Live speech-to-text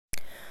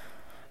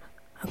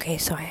Okay,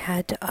 so I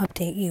had to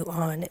update you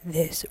on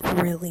this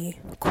really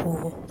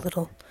cool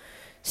little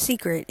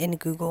secret in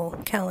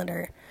Google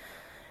Calendar.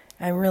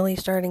 I'm really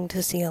starting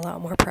to see a lot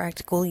more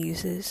practical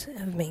uses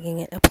of making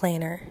it a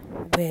planner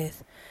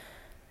with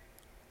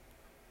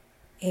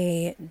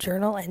a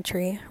journal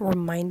entry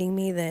reminding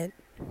me that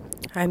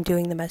I'm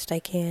doing the best I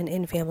can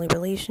in family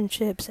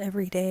relationships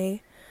every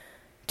day,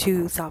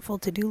 to thoughtful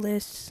to-do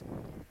lists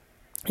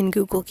in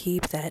Google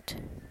Keep that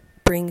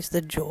brings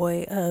the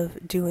joy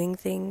of doing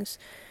things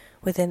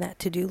within that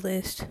to-do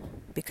list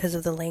because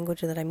of the language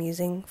that I'm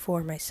using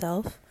for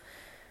myself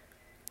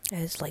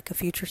as like a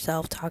future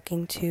self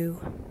talking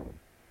to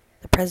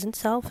the present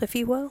self, if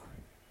you will.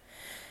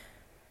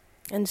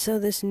 And so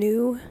this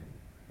new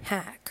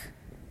hack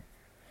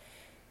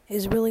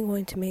is really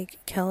going to make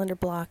calendar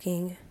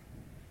blocking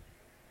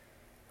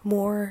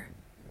more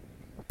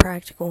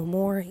practical,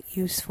 more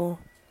useful.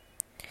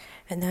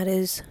 And that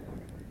is,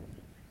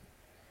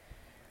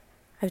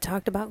 I've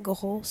talked about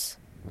goals,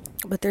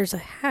 but there's a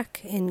hack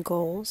in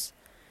goals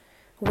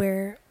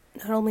where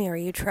not only are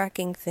you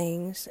tracking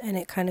things and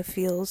it kind of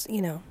feels,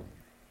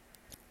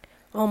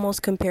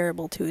 almost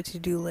comparable to a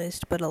to-do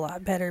list, but a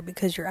lot better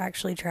because you're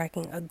actually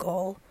tracking a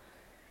goal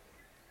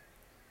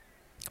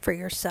for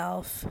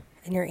yourself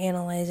and you're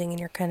analyzing and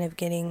you're kind of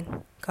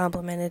getting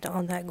complimented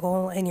on that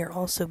goal, and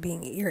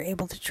you're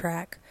able to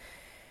track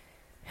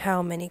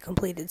how many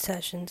completed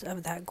sessions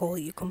of that goal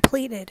you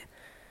completed.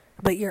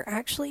 But you're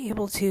actually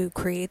able to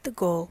create the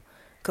goal,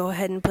 go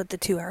ahead and put the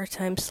 2-hour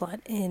time slot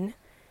in,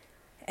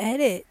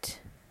 edit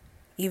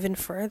even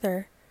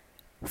further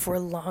for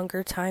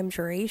longer time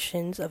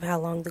durations of how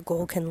long the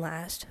goal can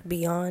last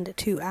beyond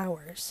 2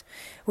 hours,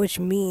 which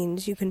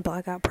means you can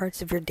block out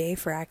parts of your day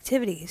for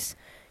activities,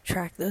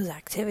 track those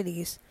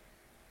activities,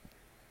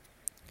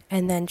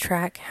 and then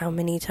track how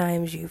many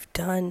times you've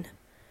done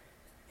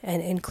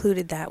and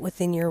included that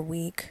within your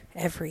week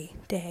every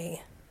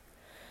day.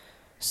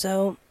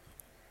 So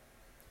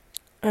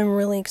I'm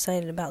really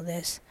excited about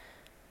this.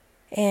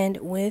 And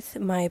with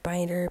my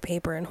binder,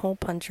 paper, and hole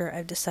puncher,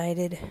 I've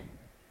decided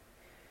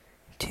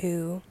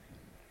to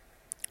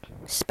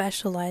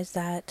specialize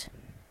that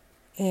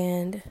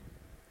and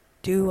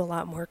do a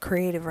lot more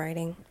creative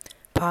writing,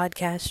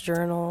 podcast,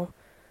 journal,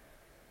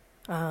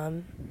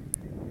 kind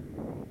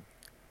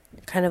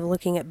of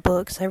looking at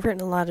books. I've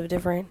written a lot of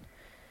different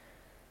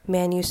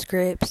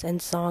manuscripts and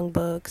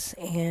songbooks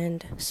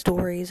and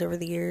stories over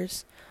the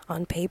years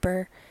on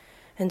paper.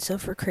 And so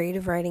for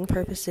creative writing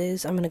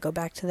purposes, I'm going to go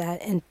back to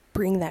that and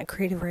bring that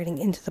creative writing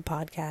into the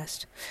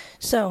podcast.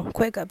 So,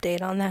 quick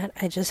update on that.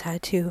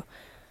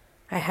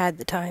 I had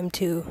the time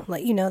to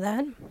let you know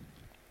that.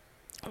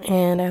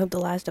 And I hope the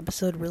last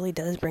episode really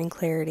does bring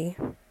clarity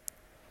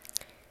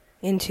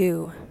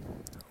into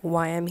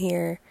why I'm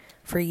here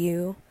for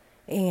you,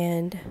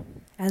 and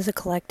as a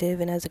collective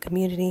and as a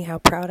community, how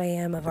proud I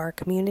am of our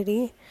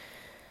community,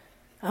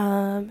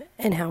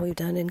 and how we've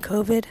done in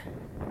COVID.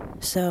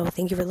 So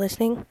thank you for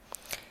listening,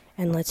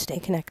 and let's stay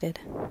connected.